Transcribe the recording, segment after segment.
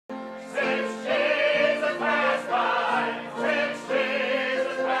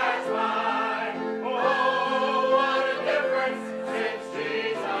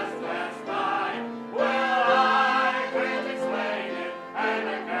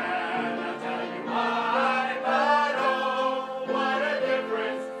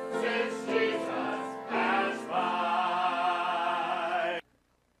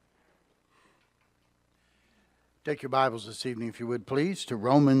Take your Bibles this evening, if you would, please, to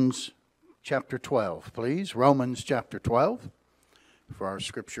Romans chapter 12, please. Romans chapter 12 for our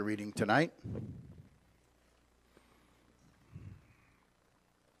scripture reading tonight.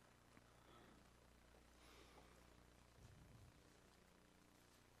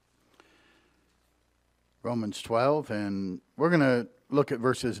 Romans 12, and we're going to look at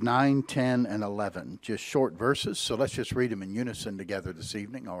verses 9, 10, and 11. Just short verses, so let's just read them in unison together this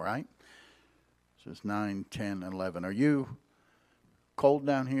evening, all right? So it's 9, 10, and 11. Are you cold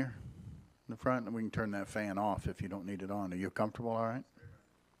down here in the front? We can turn that fan off if you don't need it on. Are you comfortable, all right?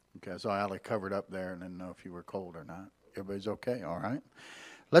 Okay, so I covered up there and didn't know if you were cold or not. Everybody's okay, all right?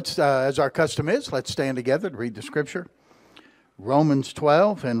 Let's, as our custom is, let's stand together to read the scripture. Romans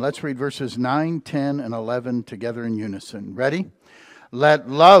 12, and let's read verses 9, 10, and 11 together in unison. Ready? Let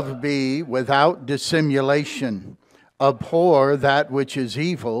love be without dissimulation. Abhor that which is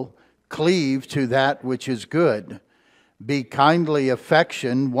evil. Cleave to that which is good. Be kindly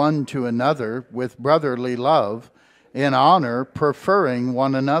affectioned one to another with brotherly love, in honor preferring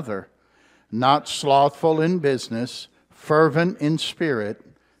one another. Not slothful in business, fervent in spirit,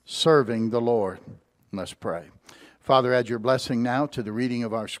 serving the Lord. Let's pray. Father, add your blessing now to the reading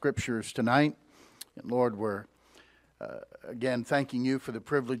of our scriptures tonight. And Lord, we're again thanking you for the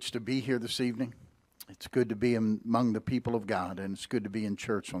privilege to be here this evening. It's good to be among the people of God, and it's good to be in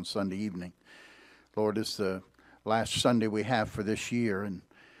church on Sunday evening. Lord, it's the last Sunday we have for this year, and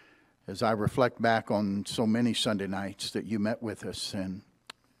as I reflect back on so many Sunday nights that you met with us, and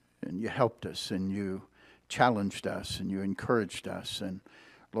you helped us, and you challenged us, and you encouraged us, and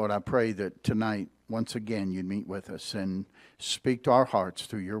Lord, I pray that tonight, once again, you'd meet with us and speak to our hearts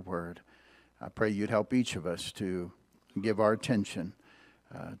through your word. I pray you'd help each of us to give our attention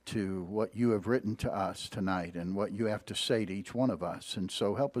to what you have written to us tonight and what you have to say to each one of us. And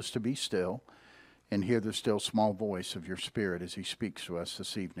so help us to be still and hear the still small voice of your Spirit as he speaks to us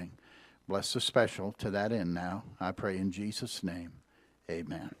this evening. Bless the special to that end now. I pray in Jesus' name.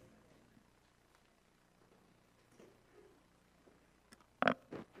 Amen.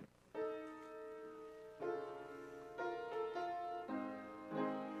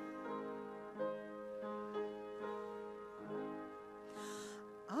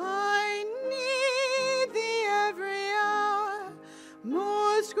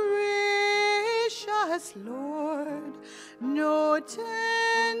 Lord, no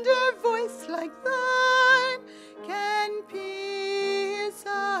tender voice like thine can peace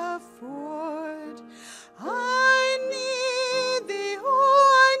afford. I need thee,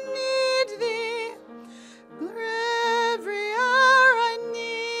 oh, I need thee. Every hour I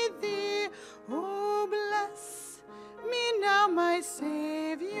need thee. Oh, bless me now, my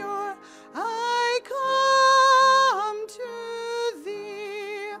Savior. I come to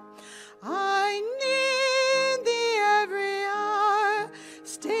thee. I need thee every hour.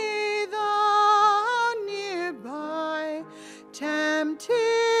 Stay thou nearby. Temptations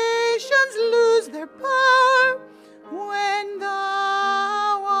lose their power when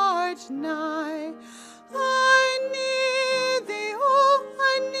thou art nigh. I need thee, oh,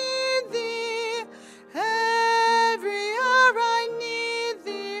 I need thee. Every hour I need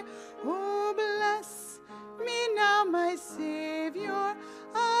thee. Oh, bless me now, my Savior.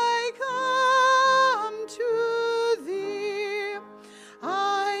 I come to thee.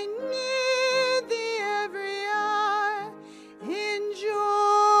 I need thee every hour, in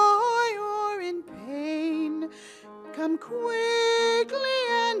joy or in pain. Come quickly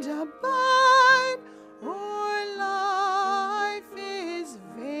and abide, or life is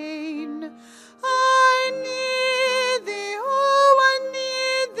vain. I need thee, oh, I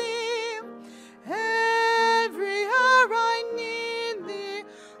need thee. Every hour I need thee.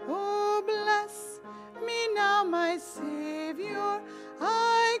 Oh, bless me now, my Savior.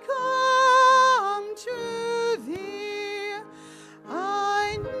 I come to thee.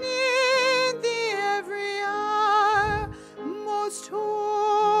 I need thee every hour, most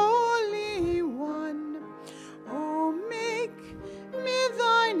holy one. Oh, make me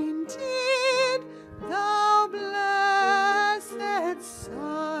thine indeed, thou blessed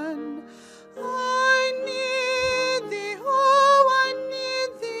Son. I need thee, oh, I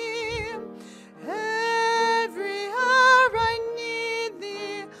need thee. Every hour I need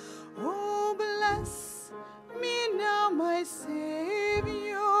thee. Oh, bless me now, my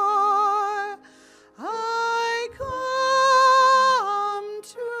Savior. I come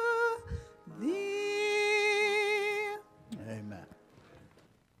to thee. Amen.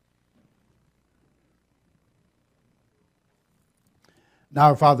 Now,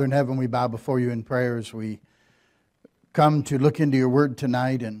 our Father in heaven, we bow before you in prayer as we come to look into your word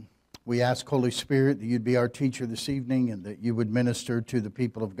tonight. And We ask, Holy Spirit, that you'd be our teacher this evening and that you would minister to the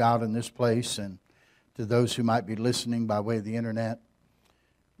people of God in this place and to those who might be listening by way of the internet.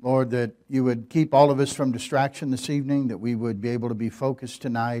 Lord, that you would keep all of us from distraction this evening, that we would be able to be focused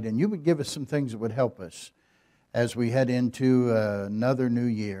tonight, and you would give us some things that would help us as we head into another new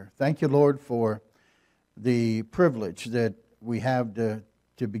year. Thank you, Lord, for the privilege that we have to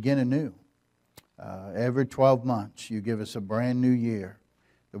begin anew. Every 12 months, you give us a brand new year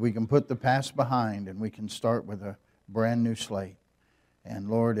that we can put the past behind and we can start with a brand new slate. And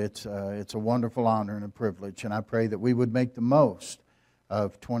Lord, it's a wonderful honor and a privilege, and I pray that we would make the most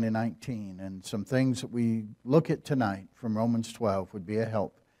of 2019. And some things that we look at tonight from Romans 12 would be a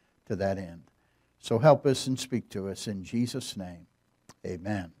help to that end. So help us and speak to us in Jesus' name.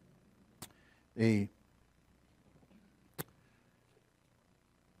 Amen. I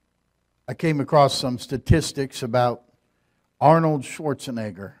came across some statistics about Arnold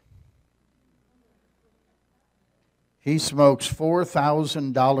Schwarzenegger. He smokes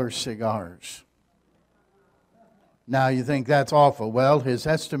 $4,000 cigars. Now you think that's awful. Well, his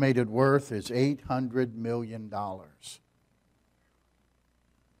estimated worth is $800 million.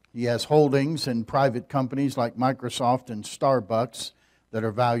 He has holdings in private companies like Microsoft and Starbucks that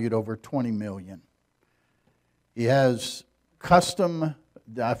are valued over $20 million. He has custom,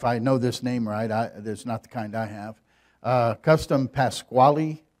 if I know this name right, it's not the kind I have, custom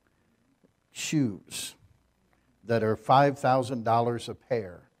Pasquale shoes that are $5,000 a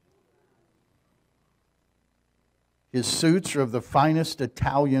pair. His suits are of the finest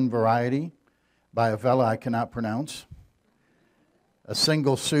Italian variety by a fella I cannot pronounce. A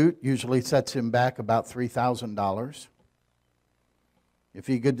single suit usually sets him back about $3,000. If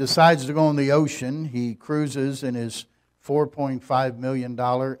he decides to go in the ocean, he cruises in his $4.5 million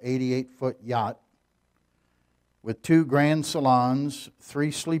 88-foot yacht with 2 grand salons, 3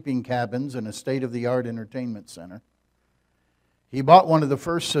 sleeping cabins, and a state-of-the-art entertainment center. He bought one of the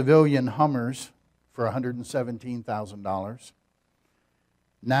first civilian Hummers for $117,000.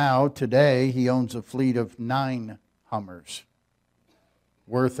 Now, today, he owns a fleet of 9 Hummers,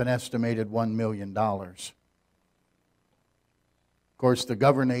 worth an estimated $1 million. Of course, the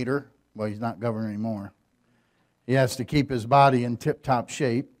governor, well, he's not governor anymore. He has to keep his body in tip-top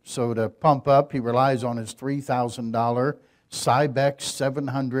shape, so to pump up, he relies on his $3,000 Cybex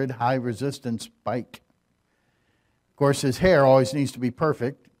 700 high-resistance bike. Of course, his hair always needs to be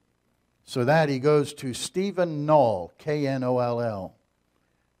perfect, so that he goes to Stephen Knoll, Knoll.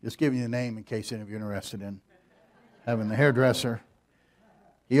 Just giving you the name in case any of you are interested in having the hairdresser.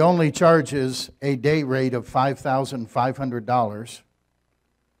 He only charges a day rate of $5,500.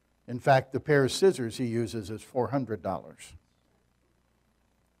 In fact, the pair of scissors he uses is $400.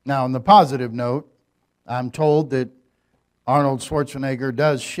 Now, on the positive note, I'm told that Arnold Schwarzenegger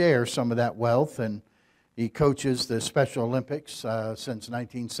does share some of that wealth, and he coaches the Special Olympics since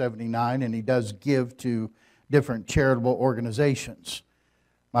 1979, and he does give to different charitable organizations.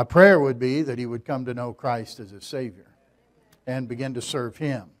 My prayer would be that he would come to know Christ as his Savior and begin to serve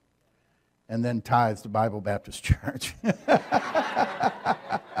Him, and then tithe to Bible Baptist Church.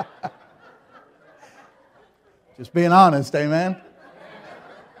 Just being honest, amen?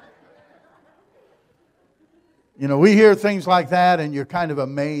 You know, we hear things like that, and you're kind of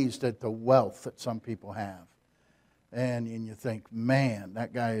amazed at the wealth that some people have. And you think, man,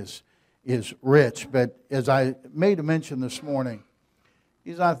 that guy is rich. But as I made a mention this morning,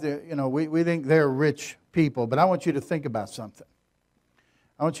 he's not there. You know, we think they're rich people, but I want you to think about something.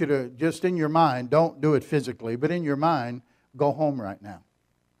 I want you to, just in your mind, don't do it physically, but in your mind, go home right now.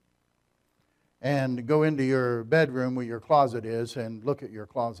 And go into your bedroom where your closet is and look at your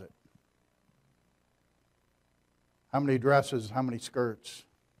closet. How many dresses, how many skirts?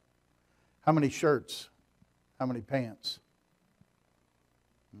 How many shirts? How many pants?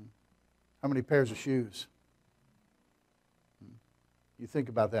 How many pairs of shoes? You think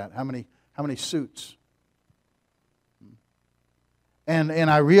about that. How many suits?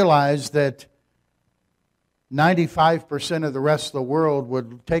 And I realize that 95% of the rest of the world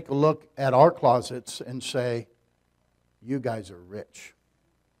would take a look at our closets and say, you guys are rich.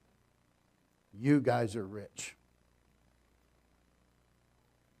 You guys are rich.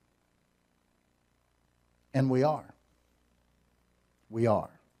 And we are. We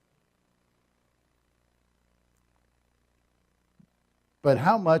are. But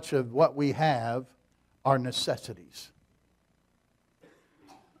how much of what we have are necessities?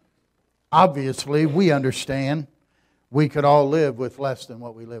 Obviously, we understand we could all live with less than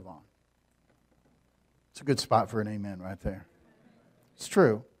what we live on. It's a good spot for an amen right there. It's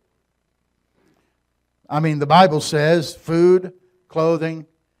true. I mean, the Bible says food, clothing,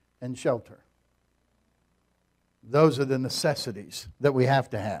 and shelter. Those are the necessities that we have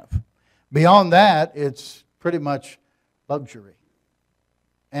to have. Beyond that, it's pretty much luxury.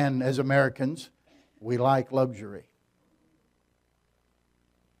 And as Americans, we like luxury.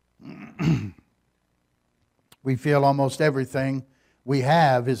 We feel almost everything we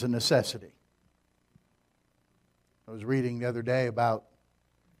have is a necessity. I was reading the other day about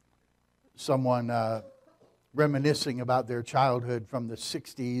someone reminiscing about their childhood from the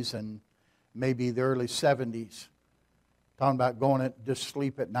 60s and maybe the early 70s. Talking about going to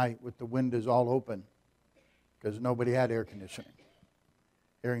sleep at night with the windows all open because nobody had air conditioning.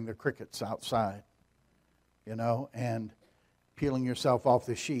 Hearing the crickets outside, and peeling yourself off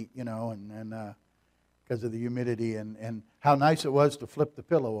the sheet, and because of the humidity, and how nice it was to flip the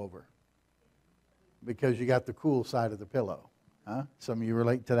pillow over because you got the cool side of the pillow. Huh? Some of you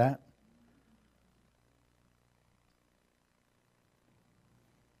relate to that?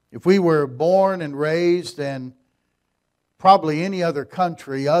 If we were born and raised in probably any other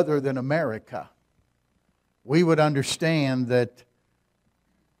country other than America, we would understand that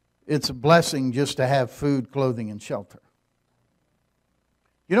it's a blessing just to have food, clothing, and shelter.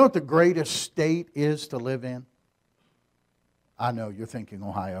 You know what the greatest state is to live in? I know, you're thinking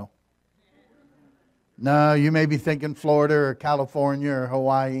Ohio. No, you may be thinking Florida or California or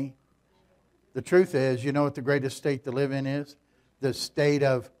Hawaii. The truth is, you know what the greatest state to live in is? The state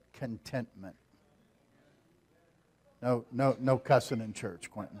of contentment. No cussing in church,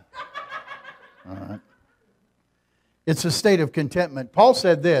 Quentin. All right. It's a state of contentment. Paul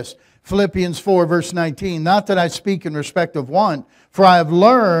said this, Philippians 4, verse 19, "Not that I speak in respect of want, for I have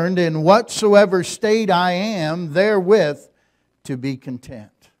learned in whatsoever state I am, therewith to be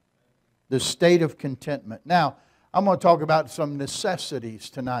content." The state of contentment. Now, I'm going to talk about some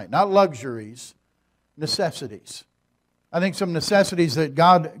necessities tonight. Not luxuries, necessities. I think some necessities that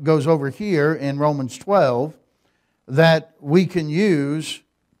God goes over here in Romans 12 that we can use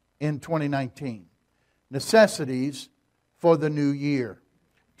in 2019. Necessities for the new year.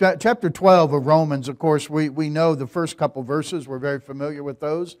 Chapter 12 of Romans, of course, we know the first couple verses. We're very familiar with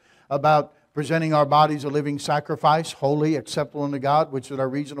those about presenting our bodies a living sacrifice, holy, acceptable unto God, which is our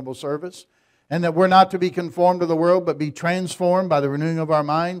reasonable service. And that we're not to be conformed to the world, but be transformed by the renewing of our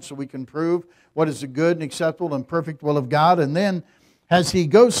minds so we can prove what is the good and acceptable and perfect will of God. And then as he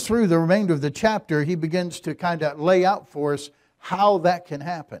goes through the remainder of the chapter, he begins to kind of lay out for us how that can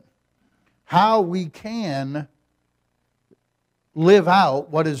happen. How we can live out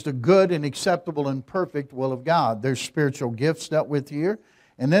what is the good and acceptable and perfect will of God. There's spiritual gifts dealt with here.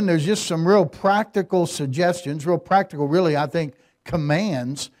 And then there's just some real practical suggestions, real practical, really, I think,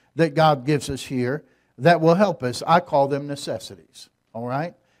 commands that God gives us here that will help us. I call them necessities. All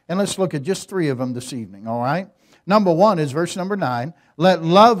right? And let's look at just 3 of them this evening. All right? Number 1 is verse number 9. Let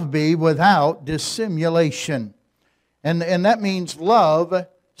love be without dissimulation. And that means love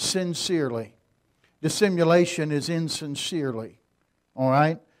sincerely. Dissimulation is insincerely. All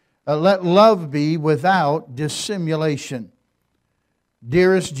right? Let love be without dissimulation.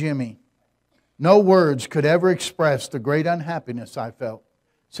 Dearest Jimmy, no words could ever express the great unhappiness I felt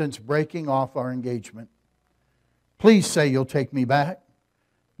since breaking off our engagement. Please say you'll take me back.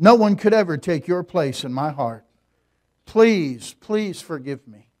 No one could ever take your place in my heart. Please, please forgive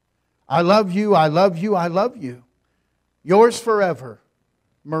me. I love you, I love you, I love you. Yours forever,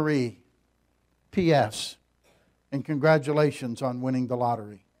 Marie. P.S. And congratulations on winning the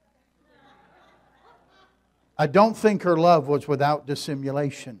lottery. I don't think her love was without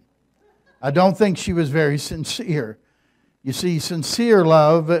dissimulation. I don't think she was very sincere. You see, sincere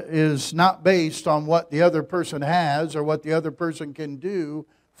love is not based on what the other person has or what the other person can do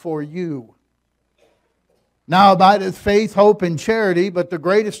for you. Now abideth faith, hope, and charity, but the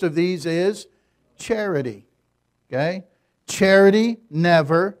greatest of these is charity. Okay? Charity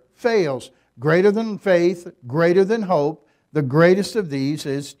never fails. Greater than faith, greater than hope, the greatest of these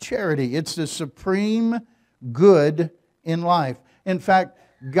is charity. It's the supreme good in life. In fact,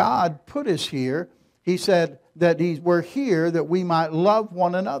 God put us here. He said that we're here that we might love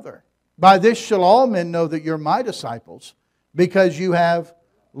one another. By this shall all men know that you're my disciples, because you have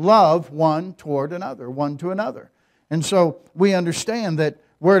love one toward another, one to another. And so we understand that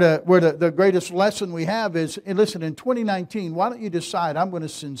the greatest lesson we have is, listen, in 2019, why don't you decide, I'm going to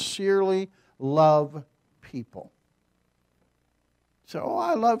sincerely love people. So,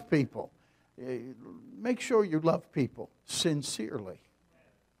 I love people. Make sure you love people sincerely.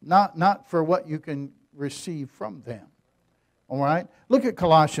 Not for what you can receive from them. All right? Look at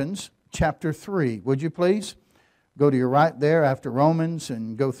Colossians chapter 3, would you please? Go to your right there after Romans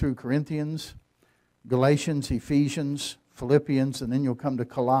and go through Corinthians, Galatians, Ephesians, Philippians, and then you'll come to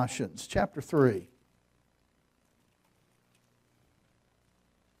Colossians chapter 3.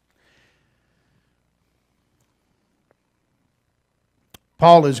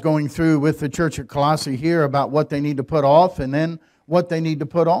 Paul is going through with the church at Colossae here about what they need to put off and then what they need to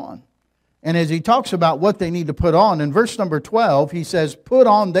put on. And as he talks about what they need to put on, in verse number 12, he says, "Put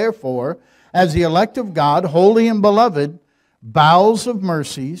on, therefore, as the elect of God, holy and beloved, bowels of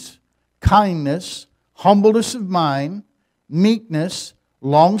mercies, kindness, humbleness of mind, meekness,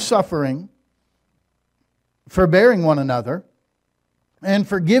 long-suffering, forbearing one another, and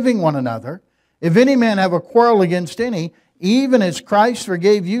forgiving one another. If any man have a quarrel against any, even as Christ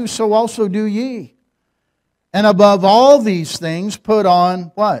forgave you, so also do ye. And above all these things put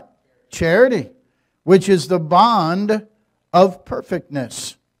on" what? Charity, which is the bond of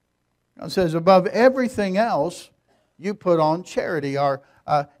perfectness. It says above everything else, you put on charity.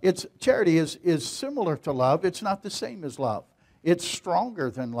 Charity is similar to love. It's not the same as love. It's stronger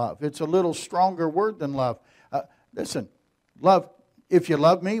than love. It's a little stronger word than love. Listen, love. If you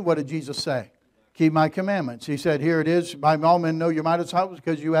love me, what did Jesus say? Keep my commandments. He said, here it is, by all men know you're my disciples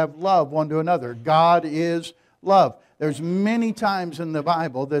because you have love one to another. God is love. There's many times in the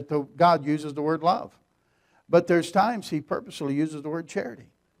Bible that God uses the word love. But there's times He purposely uses the word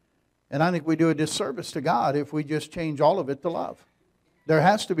charity. And I think we do a disservice to God if we just change all of it to love. There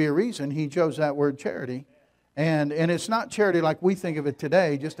has to be a reason He chose that word charity. And it's not charity like we think of it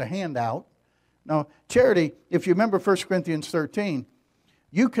today, just a handout. No, charity, if you remember 1 Corinthians 13,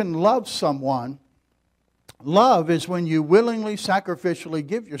 you can love someone. Love is when you willingly, sacrificially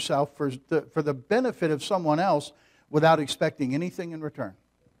give yourself for the benefit of someone else without expecting anything in return.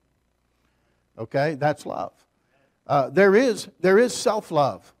 Okay, that's love. There is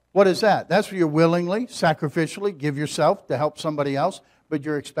self-love. What is that? That's where you willingly, sacrificially give yourself to help somebody else, but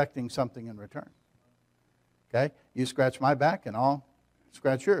you're expecting something in return. Okay, you scratch my back and I'll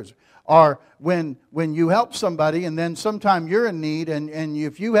scratch yours. Or when you help somebody and then sometime you're in need and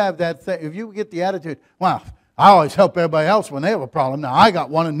if you have that thing, if you get the attitude, well, I always help everybody else when they have a problem. Now I got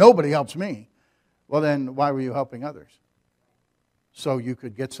one and nobody helps me. Well then, why were you helping others? So you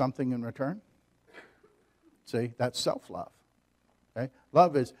could get something in return? See, that's self-love. Okay?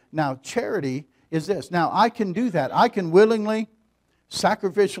 Love is, now charity is this. Now I can do that. I can willingly,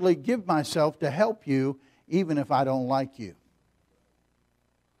 sacrificially give myself to help you even if I don't like you.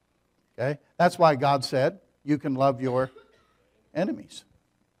 Okay? That's why God said you can love your enemies.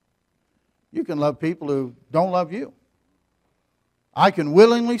 You can love people who don't love you. I can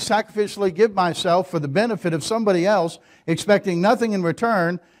willingly, sacrificially give myself for the benefit of somebody else, expecting nothing in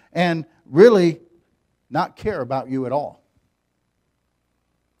return, and really not care about you at all.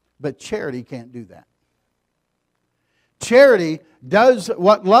 But charity can't do that. Charity does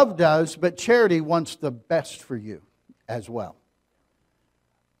what love does, but charity wants the best for you as well.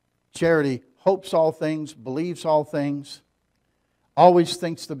 Charity hopes all things, believes all things, always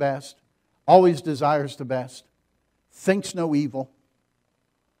thinks the best, always desires the best, thinks no evil.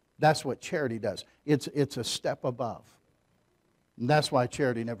 That's what charity does. It's a step above. And that's why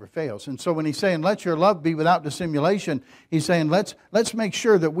charity never fails. And so when he's saying, let your love be without dissimulation, he's saying, let's make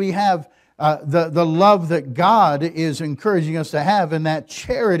sure that we have the love that God is encouraging us to have, and that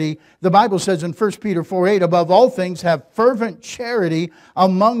charity. The Bible says in 1 Peter 4:8, above all things have fervent charity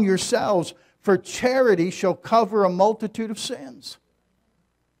among yourselves, for charity shall cover a multitude of sins.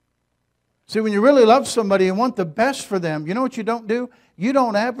 See, when you really love somebody and want the best for them, you know what you don't do? You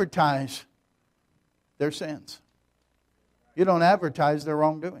don't advertise their sins. You don't advertise their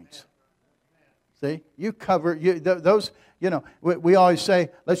wrongdoings. See, you cover those. You know, we always say,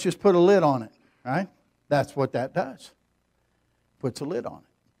 let's just put a lid on it, right? That's what that does. Puts a lid on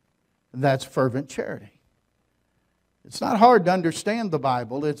it. And that's fervent charity. It's not hard to understand the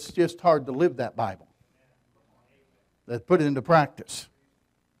Bible. It's just hard to live that Bible. Let's put it into practice.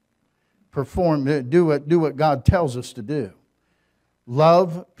 Perform, do what God tells us to do.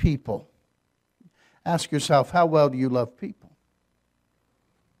 Love people. Ask yourself, how well do you love people?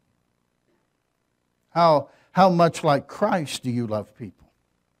 How much like Christ do you love people?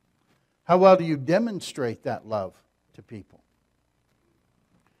 How well do you demonstrate that love to people?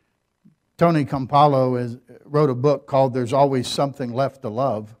 Tony Campolo wrote a book called There's Always Something Left to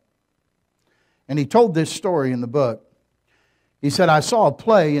Love. And he told this story in the book. He said, I saw a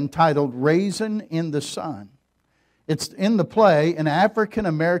play entitled Raisin in the Sun. It's in the play, an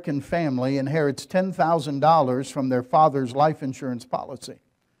African-American family inherits $10,000 from their father's life insurance policy.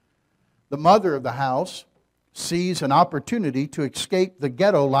 The mother of the house sees an opportunity to escape the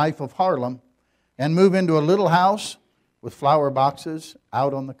ghetto life of Harlem and move into a little house with flower boxes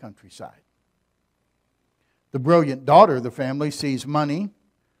out on the countryside. The brilliant daughter of the family sees money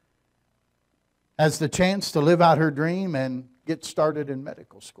as the chance to live out her dream and get started in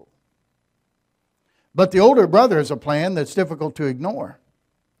medical school. But the older brother has a plan that's difficult to ignore.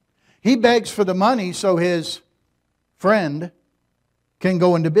 He begs for the money so his friend can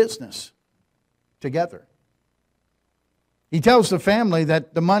go into business together. He tells the family that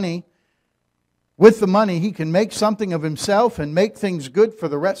with the money, he can make something of himself and make things good for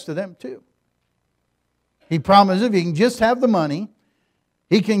the rest of them too. He promises if he can just have the money,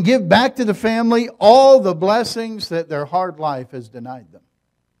 he can give back to the family all the blessings that their hard life has denied them.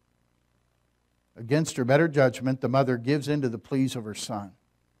 Against her better judgment, the mother gives in to the pleas of her son.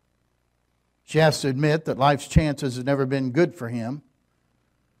 She has to admit that life's chances have never been good for him,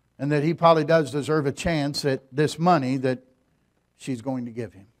 and that he probably does deserve a chance at this money that she's going to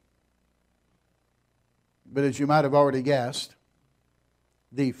give him. But as you might have already guessed,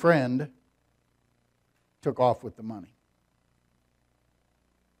 the friend took off with the money.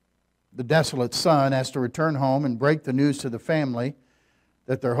 The desolate son has to return home and break the news to the family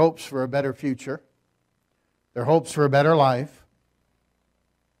that their hopes for a better future, their hopes for a better life,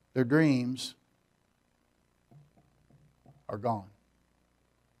 their dreams are gone.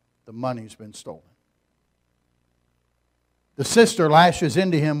 The money's been stolen. The sister lashes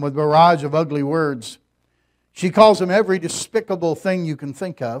into him with a barrage of ugly words. She calls him every despicable thing you can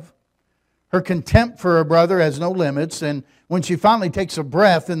think of. Her contempt for her brother has no limits, and when she finally takes a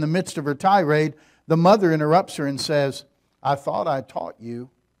breath in the midst of her tirade, the mother interrupts her and says, "I thought I taught you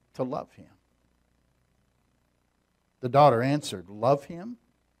to love him." The daughter answered, "Love him?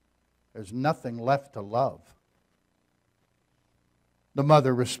 There's nothing left to love." The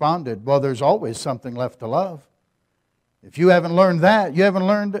mother responded, "Well, there's always something left to love. If you haven't learned that, you haven't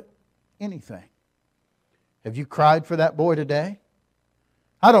learned anything. Have you cried for that boy today?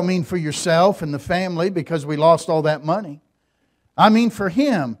 I don't mean for yourself and the family because we lost all that money. I mean for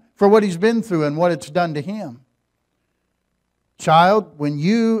him, for what he's been through and what it's done to him. Child,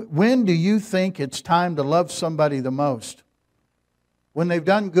 when do you think it's time to love somebody the most? When they've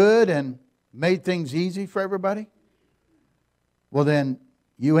done good and made things easy for everybody? Well then,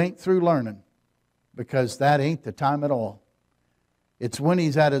 you ain't through learning, because that ain't the time at all. It's when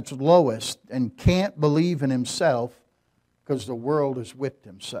he's at its lowest and can't believe in himself because the world has whipped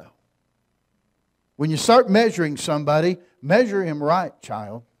him so. When you start measuring somebody, measure him right,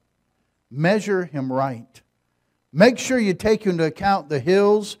 child. Measure him right. Make sure you take into account the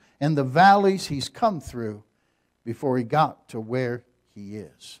hills and the valleys he's come through before he got to where he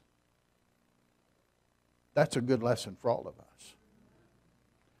is. That's a good lesson for all of us.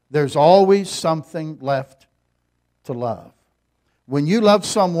 There's always something left to love. When you love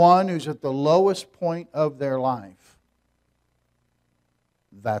someone who's at the lowest point of their life,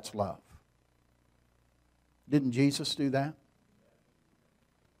 that's love. Didn't Jesus do that?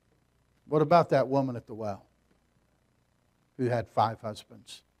 What about that woman at the well who had 5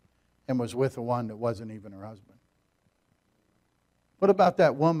 husbands and was with the one that wasn't even her husband? What about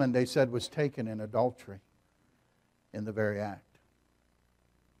that woman they said was taken in adultery in the very act?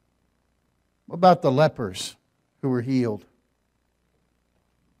 What about the lepers who were healed?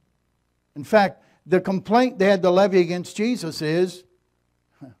 In fact, the complaint they had to levy against Jesus is,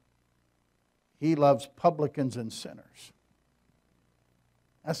 he loves publicans and sinners.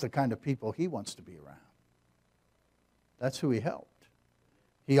 That's the kind of people he wants to be around. That's who he helped.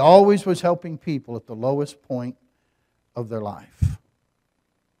 He always was helping people at the lowest point of their life.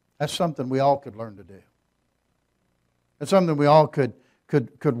 That's something we all could learn to do. That's something we all could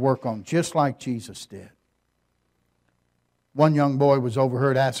work on, just like Jesus did. One young boy was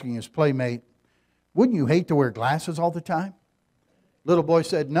overheard asking his playmate, "Wouldn't you hate to wear glasses all the time?" Little boy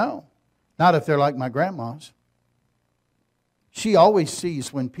said, "No, not if they're like my grandma's. She always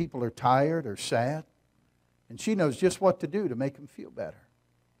sees when people are tired or sad, and she knows just what to do to make them feel better."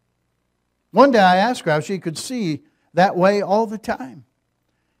 One day I asked her how she could see that way all the time.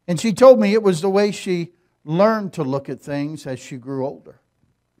 And she told me it was the way she learned to look at things as she grew older.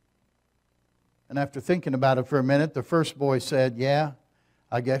 And after thinking about it for a minute, the first boy said, "Yeah,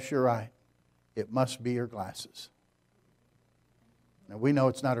 I guess you're right. It must be her glasses." Now we know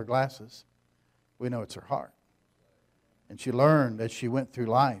it's not her glasses. We know it's her heart. And she learned as she went through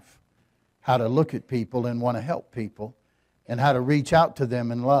life how to look at people and want to help people and how to reach out to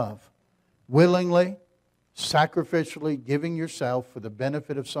them in love. Willingly, sacrificially giving yourself for the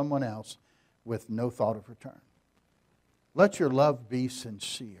benefit of someone else with no thought of return. Let your love be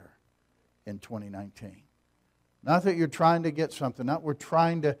sincere in 2019. Not that you're trying to get something, not we're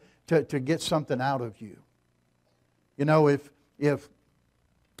trying to get something out of you. You know, if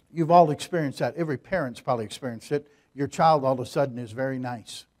You've all experienced that. Every parent's probably experienced it. Your child all of a sudden is very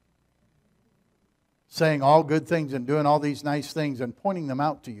nice, saying all good things and doing all these nice things and pointing them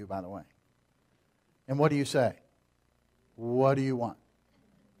out to you, by the way. And what do you say? What do you want?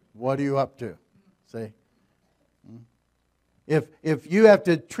 What are you up to? See? If you have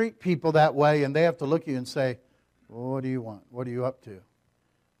to treat people that way and they have to look at you and say, what do you want? What are you up to?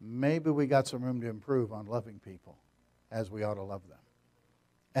 Maybe we got some room to improve on loving people as we ought to love them.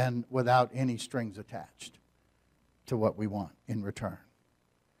 And without any strings attached to what we want in return.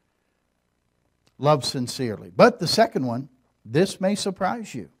 Love sincerely. But the second one, this may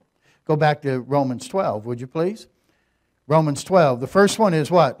surprise you. Go back to Romans 12, would you please? Romans 12. The first one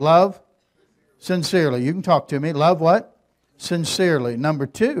is what? Love sincerely. You can talk to me. Love what? Sincerely. Number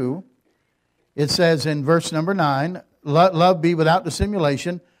 2, it says in verse number 9, love be without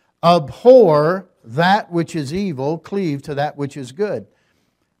dissimulation, abhor that which is evil, cleave to that which is good.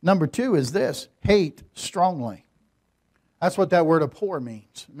 Number 2 is this, hate strongly. That's what that word abhor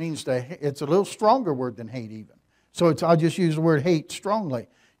means. It means it's a little stronger word than hate even. So I'll just use the word hate strongly.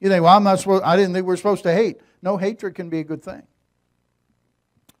 You think, well, I didn't think we're supposed to hate. No, hatred can be a good thing.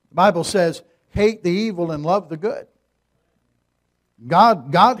 The Bible says, hate the evil and love the good.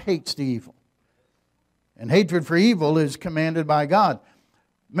 God hates the evil. And hatred for evil is commanded by God.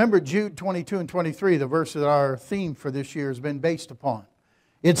 Remember Jude 22 and 23, the verse that our theme for this year has been based upon.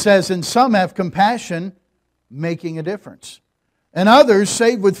 It says, and some have compassion, making a difference. And others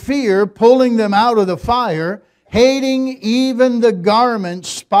save with fear, pulling them out of the fire, hating even the garment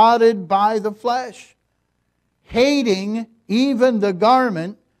spotted by the flesh. Hating even the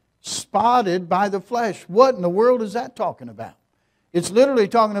garment spotted by the flesh. What in the world is that talking about? It's literally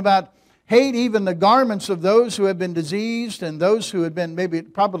talking about hate even the garments of those who have been diseased and those who had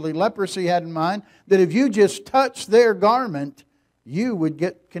been probably leprosy had in mind, that if you just touch their garment, you would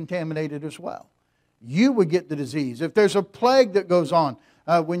get contaminated as well. You would get the disease. If there's a plague that goes on,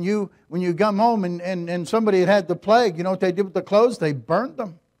 when you come home and somebody had the plague, you know what they did with the clothes? They burnt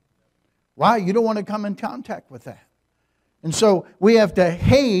them. Why? You don't want to come in contact with that. And so we have to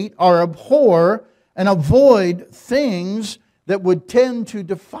hate or abhor and avoid things that would tend to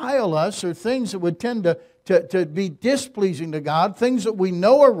defile us, or things that would tend to be displeasing to God, things that we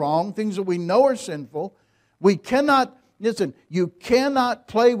know are wrong, things that we know are sinful. We cannot, listen, you cannot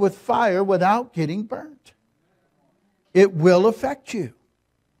play with fire without getting burnt. It will affect you.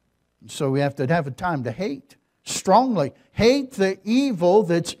 And so we have to have a time to hate strongly. Hate the evil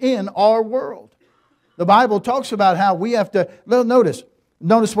that's in our world. The Bible talks about how we have to, notice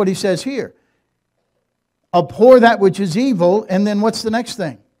what he says here. Abhor that which is evil, and then what's the next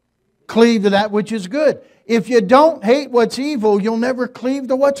thing? Cleave to that which is good. If you don't hate what's evil, you'll never cleave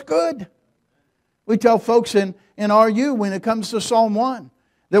to what's good. We tell folks in RU when it comes to Psalm 1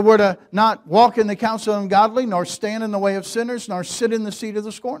 that we're to not walk in the counsel of the ungodly, nor stand in the way of sinners, nor sit in the seat of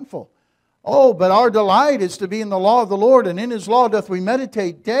the scornful. Oh, but our delight is to be in the law of the Lord, and in His law doth we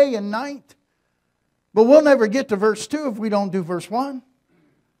meditate day and night. But we'll never get to verse 2 if we don't do verse 1.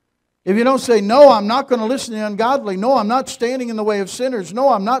 If you don't say, no, I'm not going to listen to the ungodly. No, I'm not standing in the way of sinners. No,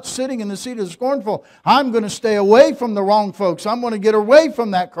 I'm not sitting in the seat of the scornful. I'm going to stay away from the wrong folks. I'm going to get away from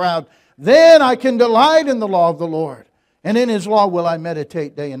that crowd. Then I can delight in the law of the Lord. And in His law will I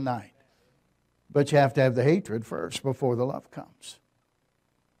meditate day and night. But you have to have the hatred first before the love comes.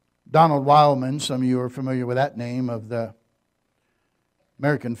 Donald Wildman, some of you are familiar with that name, of the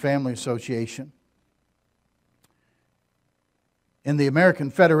American Family Association. In the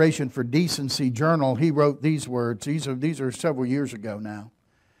American Federation for Decency Journal, he wrote these words. These are several years ago now.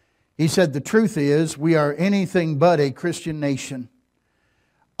 He said, the truth is, we are anything but a Christian nation.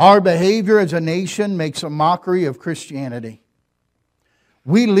 Our behavior as a nation makes a mockery of Christianity.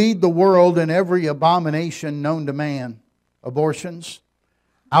 We lead the world in every abomination known to man. Abortions,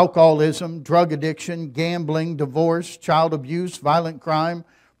 alcoholism, drug addiction, gambling, divorce, child abuse, violent crime,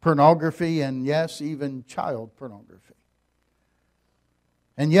 pornography, and yes, even child pornography.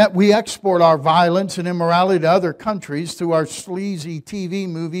 And yet we export our violence and immorality to other countries through our sleazy TV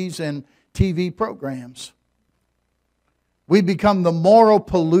movies and TV programs. We become the moral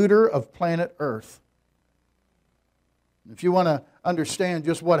polluter of planet Earth. If you want to understand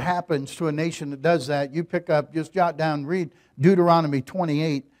just what happens to a nation that does that, you pick up, just jot down, read Deuteronomy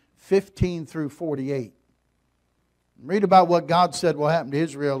 28, 15 through 48. Read about what God said will happen to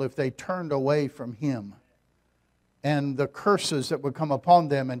Israel if they turned away from Him, and the curses that would come upon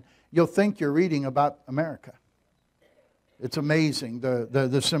them. And you'll think you're reading about America. It's amazing,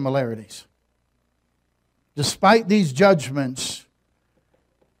 the similarities. Despite these judgments,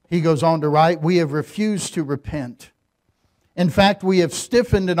 he goes on to write, we have refused to repent. In fact, we have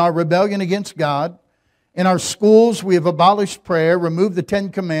stiffened in our rebellion against God. In our schools, we have abolished prayer, removed the Ten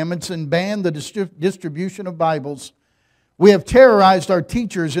Commandments, and banned the distribution of Bibles. We have terrorized our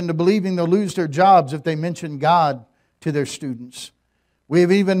teachers into believing they'll lose their jobs if they mention God to their students. We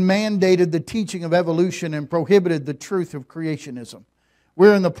have even mandated the teaching of evolution and prohibited the truth of creationism.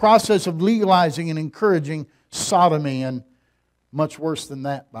 We're in the process of legalizing and encouraging sodomy, and much worse than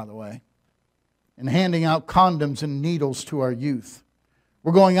that, by the way, and handing out condoms and needles to our youth.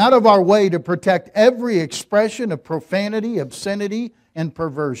 We're going out of our way to protect every expression of profanity, obscenity, and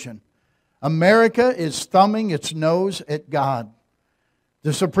perversion. America is thumbing its nose at God.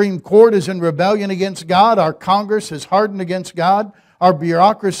 The Supreme Court is in rebellion against God. Our Congress is hardened against God. Our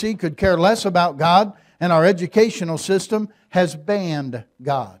bureaucracy could care less about God. And our educational system has banned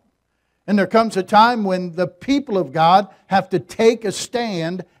God. And there comes a time when the people of God have to take a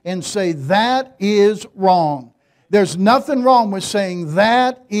stand and say, that is wrong. There's nothing wrong with saying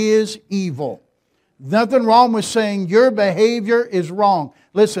that is evil. Nothing wrong with saying your behavior is wrong.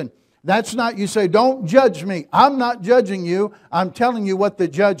 Listen, that's not, you say, don't judge me. I'm not judging you. I'm telling you what the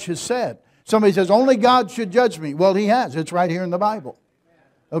judge has said. Somebody says, only God should judge me. Well, He has. It's right here in the Bible.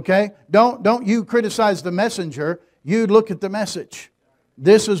 Okay? Don't you criticize the messenger. You look at the message.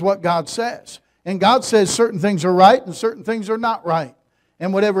 This is what God says. And God says certain things are right and certain things are not right.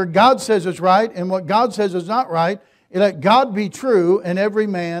 And whatever God says is right and what God says is not right, let God be true and every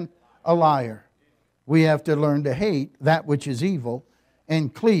man a liar. We have to learn to hate that which is evil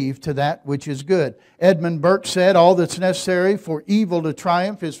and cleave to that which is good. Edmund Burke said, all that's necessary for evil to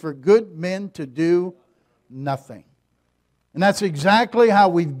triumph is for good men to do nothing. And that's exactly how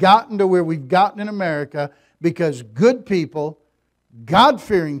we've gotten to where we've gotten in America, because good people,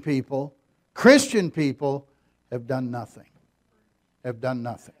 God-fearing people, Christian people have done nothing. Have done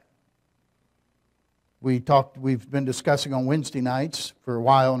nothing. We've been discussing on Wednesday nights for a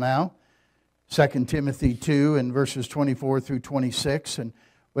while now, 2 Timothy 2 and verses 24 through 26. And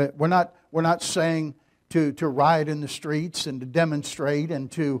we're not saying to riot in the streets and to demonstrate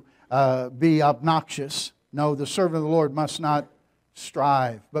and to be obnoxious. No, the servant of the Lord must not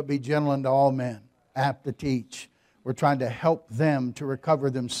strive, but be gentle unto all men, apt to teach. We're trying to help them to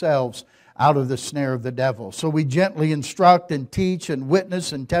recover themselves out of the snare of the devil. So we gently instruct and teach and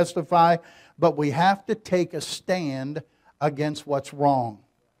witness and testify, but we have to take a stand against what's wrong.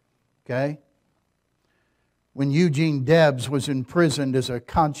 Okay? When Eugene Debs was imprisoned as a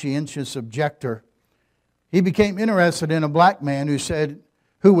conscientious objector, he became interested in a black man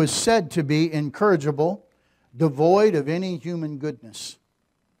who was said to be incorrigible, devoid of any human goodness.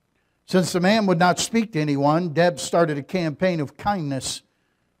 Since the man would not speak to anyone, Debs started a campaign of kindness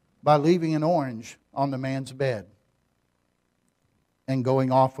by leaving an orange on the man's bed and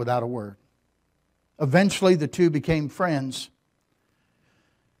going off without a word. Eventually, the two became friends.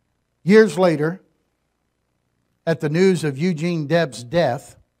 Years later, at the news of Eugene Debs'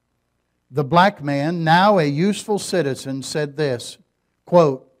 death, the black man, now a useful citizen, said this,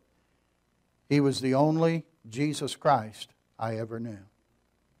 quote, "He was the only Jesus Christ I ever knew."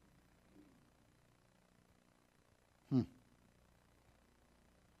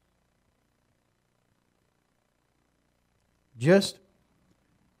 Just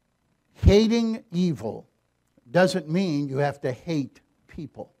hating evil doesn't mean you have to hate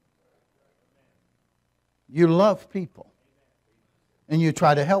people. You love people and you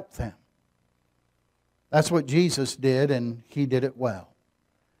try to help them. That's what Jesus did, and He did it well.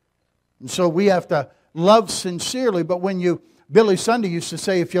 And so we have to love sincerely, but Billy Sunday used to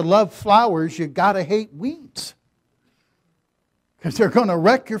say, if you love flowers, you got to hate weeds, because they're going to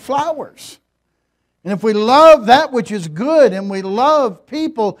wreck your flowers. And if we love that which is good and we love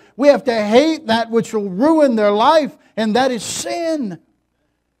people, we have to hate that which will ruin their life, and that is sin.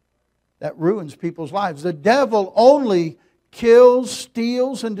 That ruins people's lives. The devil only kills,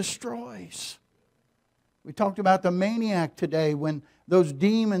 steals, and destroys. We talked about the maniac today when those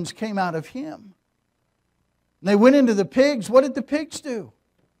demons came out of him. And they went into the pigs. What did the pigs do?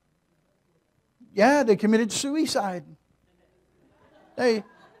 Yeah, they committed suicide.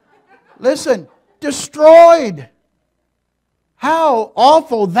 Destroyed. How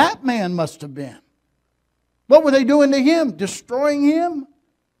awful that man must have been. What were they doing to him? Destroying him?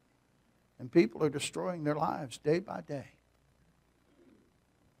 And people are destroying their lives day by day.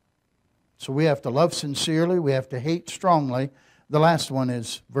 So we have to love sincerely. We have to hate strongly. The last one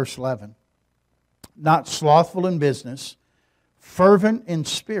is verse 11. Not slothful in business, fervent in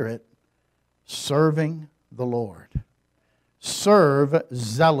spirit, serving the Lord. Serve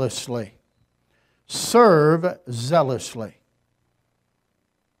zealously. Serve zealously.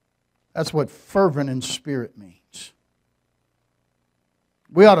 That's what fervent in spirit means.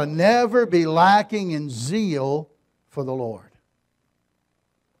 We ought to never be lacking in zeal for the Lord.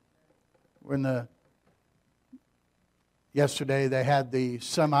 Yesterday they had the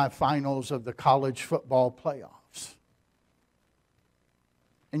semifinals of the college football playoffs.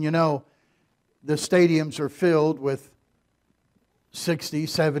 And you know, the stadiums are filled with 60,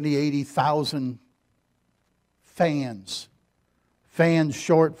 70, 80,000 fans. Fans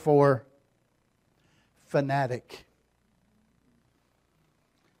short for fanatic.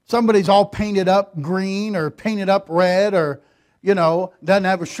 Somebody's all painted up green or painted up red or, you know, doesn't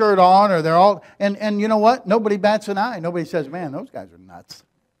have a shirt on, or they're all, and you know what? Nobody bats an eye. Nobody says, man, those guys are nuts.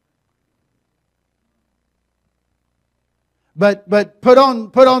 But put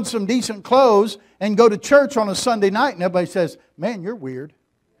on some decent clothes and go to church on a Sunday night, and everybody says, man, you're weird.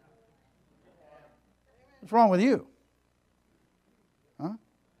 What's wrong with you? Huh?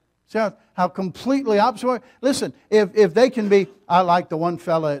 See how completely opposite. Listen, if they can be, I like the one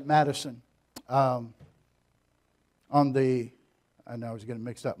fella at Madison on the, I know I was getting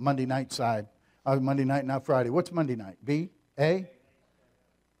mixed up, Monday night side. Monday night, not Friday. What's Monday night? B? A?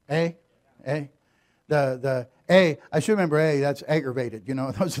 A? A? The A, I should remember A, that's aggravated. You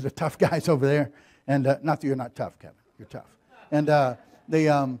know, those are the tough guys over there. And not that you're not tough, Kevin. You're tough. And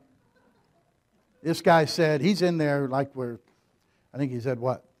this guy said, he's in there like I think he said,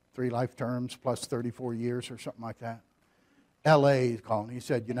 what, 3 life terms plus 34 years or something like that. L.A. he's calling. He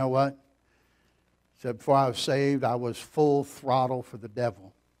said, you know what? He said, before I was saved, I was full throttle for the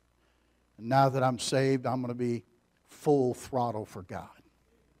devil. And now that I'm saved, I'm going to be full throttle for God.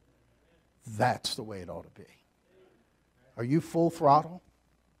 That's the way it ought to be. Are you full throttle?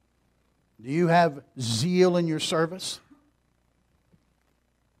 Do you have zeal in your service?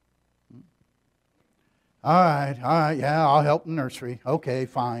 All right, yeah, I'll help in nursery. Okay,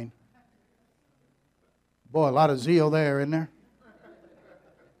 fine. Boy, a lot of zeal there, isn't there?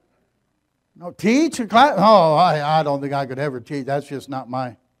 No, teach and class? Oh, I don't think I could ever teach. That's just not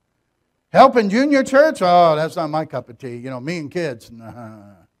my... Help in junior church? Oh, that's not my cup of tea. You know, me and kids.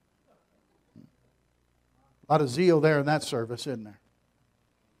 A lot of zeal there in that service, isn't there?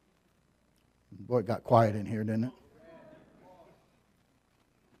 Boy, it got quiet in here, didn't it?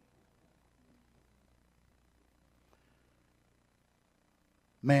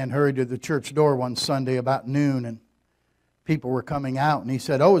 Man hurried to the church door one Sunday about noon, and people were coming out, and he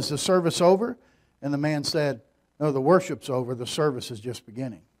said, oh, is the service over? And the man said, no, the worship's over. The service is just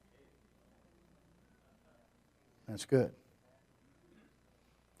beginning. That's good.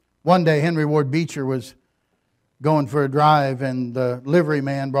 One day, Henry Ward Beecher was going for a drive, and the livery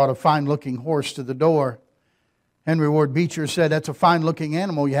man brought a fine-looking horse to the door. Henry Ward Beecher said, that's a fine-looking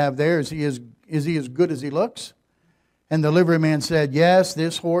animal you have there. Is he as good as he looks? And the livery man said, yes,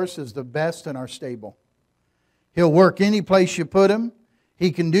 this horse is the best in our stable. He'll work any place you put him.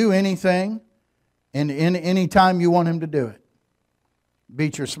 He can do anything, and any time you want him to do it.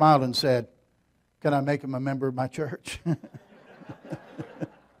 Beecher smiled and said, can I make him a member of my church?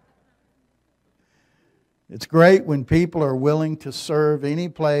 It's great when people are willing to serve any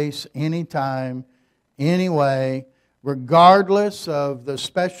place, any time, any way, regardless of the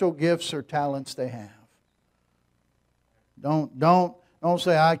special gifts or talents they have. Don't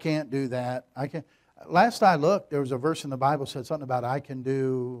say, I can't do that. I can't. Last I looked, there was a verse in the Bible that said something about I can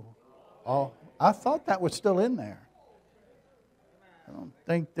do all. I thought that was still in there. I don't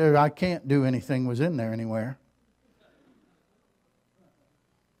think I can't do anything was in there anywhere.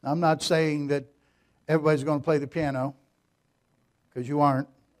 I'm not saying that everybody's going to play the piano, because you aren't.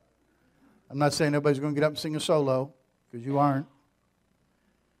 I'm not saying everybody's going to get up and sing a solo, because you aren't.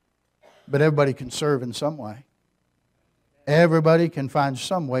 But everybody can serve in some way. Everybody can find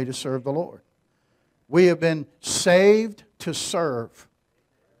some way to serve the Lord. We have been saved to serve.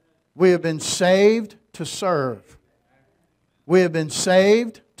 We have been saved to serve. We have been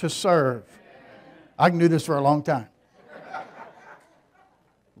saved to serve. I can do this for a long time.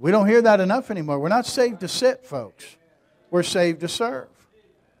 We don't hear that enough anymore. We're not saved to sit, folks. We're saved to serve.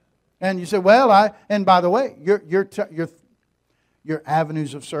 And you say, well, and by the way, your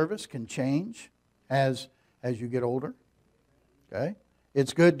avenues of service can change as you get older. Okay?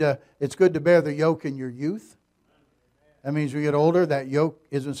 It's good to bear the yoke in your youth. That means when you get older, that yoke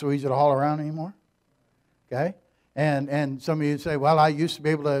isn't so easy to haul around anymore. Okay? And some of you say, well, I used to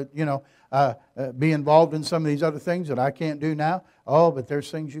be able to, be involved in some of these other things that I can't do now. Oh, but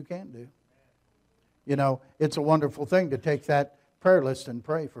there's things you can't do. You know, it's a wonderful thing to take that prayer list and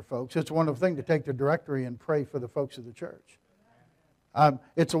pray for folks. It's a wonderful thing to take the directory and pray for the folks of the church.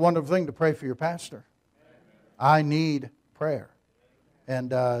 It's a wonderful thing to pray for your pastor. I need prayer. And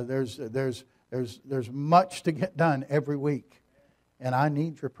there's much to get done every week. and I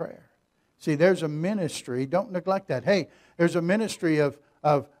need your prayer. See, there's a ministry. Don't neglect that. Hey, there's a ministry of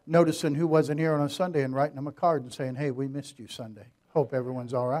noticing who wasn't here on a Sunday and writing them a card and saying, hey, we missed you Sunday. Hope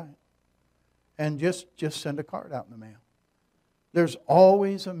everyone's all right. And just send a card out in the mail. There's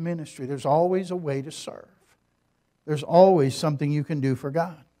always a ministry. There's always a way to serve. There's always something you can do for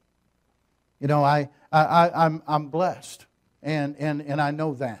God. You know, I'm blessed, and I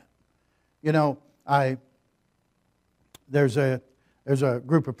know that. You know, there's a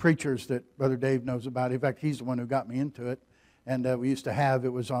group of preachers that Brother Dave knows about. In fact, he's the one who got me into it. And we used to have, it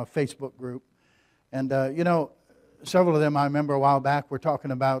was on a Facebook group. And, you know, several of them I remember a while back were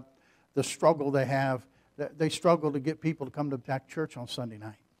talking about the struggle they have. They struggle to get people to come to back church on Sunday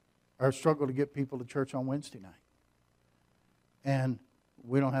night, or struggle to get people to church on Wednesday night. And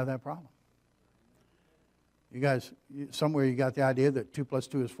we don't have that problem. You guys, somewhere you got the idea that 2 +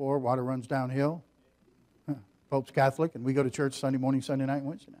 2 is 4, water runs downhill. Pope's Catholic, and we go to church Sunday morning, Sunday night, and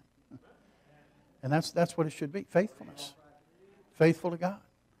Wednesday night. And that's what it should be, faithfulness. Faithful to God.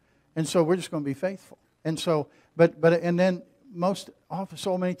 And so we're just going to be faithful. And so, and then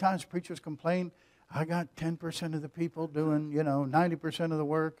so many times preachers complain, I got 10% of the people doing, 90% of the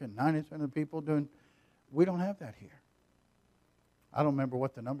work and 90% of the people doing. We don't have that here. I don't remember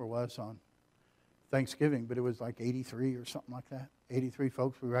what the number was on Thanksgiving, but it was like 83 or something like that. 83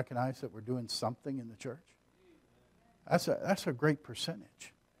 folks we recognized that were doing something in the church. That's a great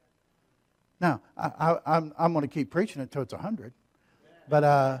percentage. Now, I'm going to keep preaching it until it's 100.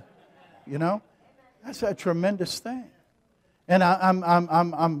 But, that's a tremendous thing. And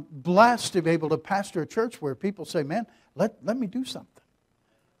I'm blessed to be able to pastor a church where people say, man, let me do something.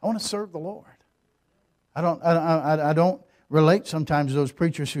 I want to serve the Lord. I don't relate sometimes to those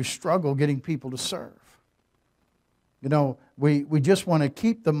preachers who struggle getting people to serve. You know, we just want to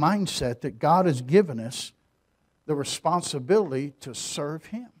keep the mindset that God has given us the responsibility to serve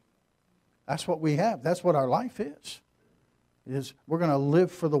Him. That's what we have. That's what our life is. We're going to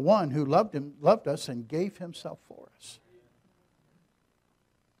live for the one who loved us and gave Himself for us.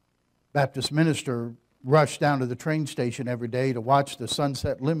 Baptist minister rushed down to the train station every day to watch the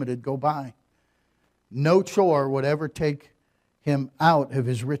Sunset Limited go by. No chore would ever take him out of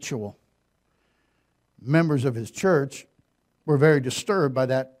his ritual. Members of his church were very disturbed by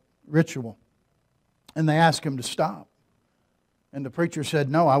that ritual, and they asked him to stop. And the preacher said,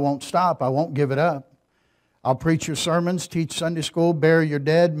 no, I won't stop. I won't give it up. I'll preach your sermons, teach Sunday school, bury your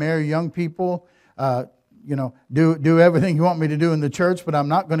dead, marry young people, do everything you want me to do in the church, but I'm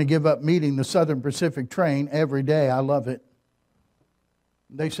not going to give up meeting the Southern Pacific train every day. I love it.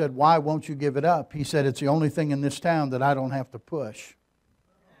 They said, why won't you give it up? He said, it's the only thing in this town that I don't have to push.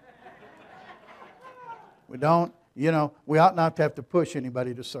 We ought not to have to push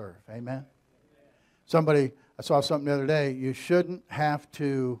anybody to serve. Amen? I saw something the other day. You shouldn't have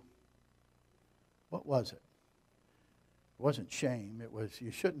to, what was it? It wasn't shame. It was,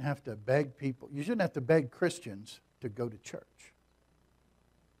 you shouldn't have to beg people. You shouldn't have to beg Christians to go to church.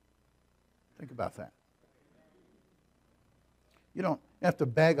 Think about that. You don't have to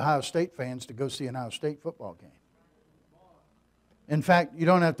beg Ohio State fans to go see an Ohio State football game. In fact, you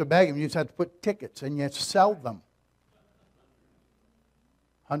don't have to beg them. You just have to put tickets and you sell them.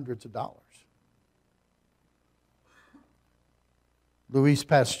 Hundreds of dollars. Louis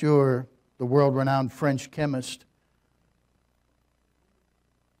Pasteur, the world-renowned French chemist,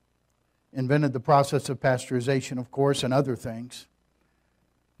 invented the process of pasteurization, of course, and other things.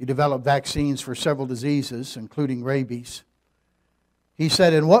 He developed vaccines for several diseases, including rabies. He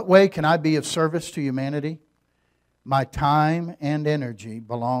said, in what way can I be of service to humanity? My time and energy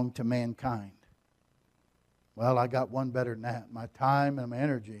belong to mankind. Well, I got one better than that. My time and my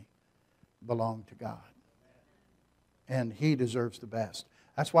energy belong to God. And He deserves the best.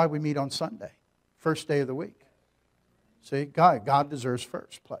 That's why we meet on Sunday, first day of the week. See, God deserves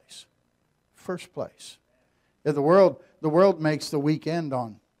first place. First place. Yeah, the world makes the weekend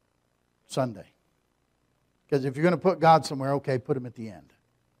on Sunday. Because if you're going to put God somewhere, okay, put Him at the end.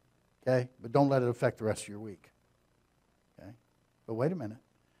 Okay? But don't let it affect the rest of your week. Okay? But wait a minute.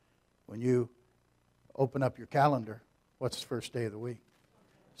 When you open up your calendar, what's the first day of the week?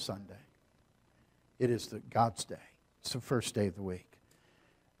 Sunday. It is God's day. It's the first day of the week.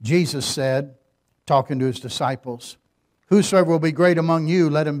 Jesus said, talking to His disciples, whosoever will be great among you,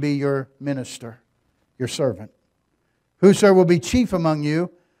 let him be your minister, your servant. Whosoever will be chief among you,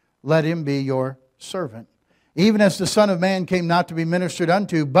 let him be your servant. Even as the Son of Man came not to be ministered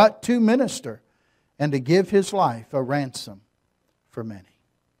unto, but to minister, and to give His life a ransom for many.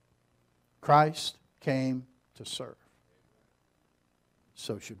 Christ came to serve.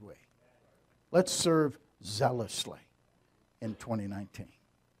 So should we. Let's serve zealously in 2019.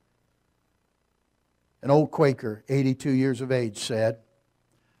 An old Quaker, 82 years of age, said,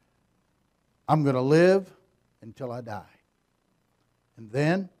 I'm going to live until I die. And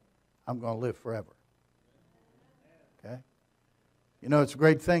then I'm going to live forever. Okay? You know, it's a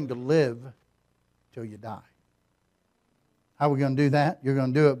great thing to live till you die. How are we going to do that? You're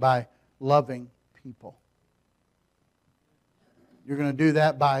going to do it by loving people. You're going to do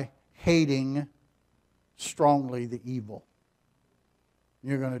that by hating strongly the evil.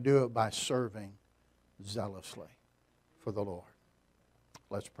 You're going to do it by serving zealously for the Lord.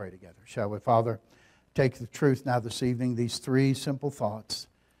 Let's pray together, shall we? Father, take the truth now this evening, these three simple thoughts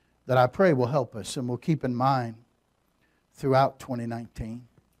that I pray will help us and will keep in mind throughout 2019.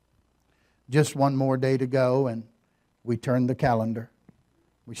 Just one more day to go and we turn the calendar.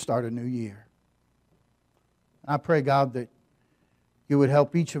 We start a new year. I pray, God, that you would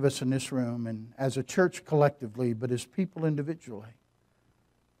help each of us in this room and as a church collectively, but as people individually,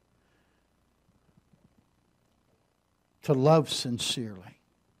 to love sincerely.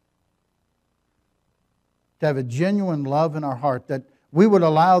 To have a genuine love in our heart, that we would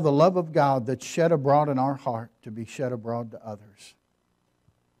allow the love of God that's shed abroad in our heart to be shed abroad to others.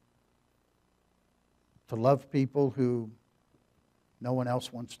 To love people who no one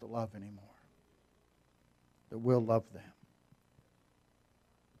else wants to love anymore. That we'll love them.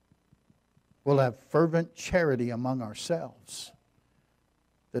 We'll have fervent charity among ourselves.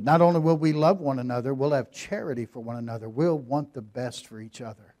 That not only will we love one another, we'll have charity for one another. We'll want the best for each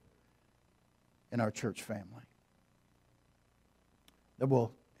other in our church family. That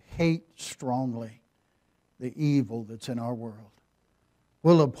we'll hate strongly the evil that's in our world.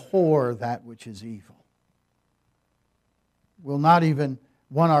 We'll abhor that which is evil. We'll not even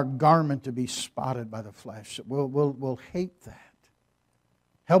want our garment to be spotted by the flesh. We'll hate that.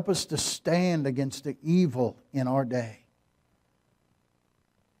 Help us to stand against the evil in our day.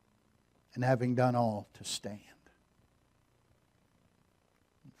 And having done all, to stand.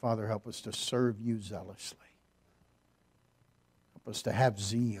 Father, help us to serve you zealously. Help us to have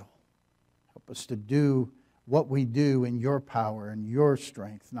zeal. Help us to do what we do in your power and your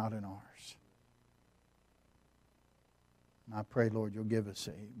strength, not in ours. And I pray, Lord, you'll give us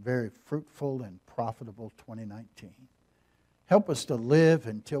a very fruitful and profitable 2019. Help us to live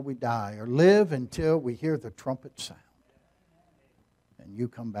until we die, or live until we hear the trumpet sound and you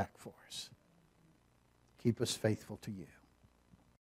come back for us. Keep us faithful to you.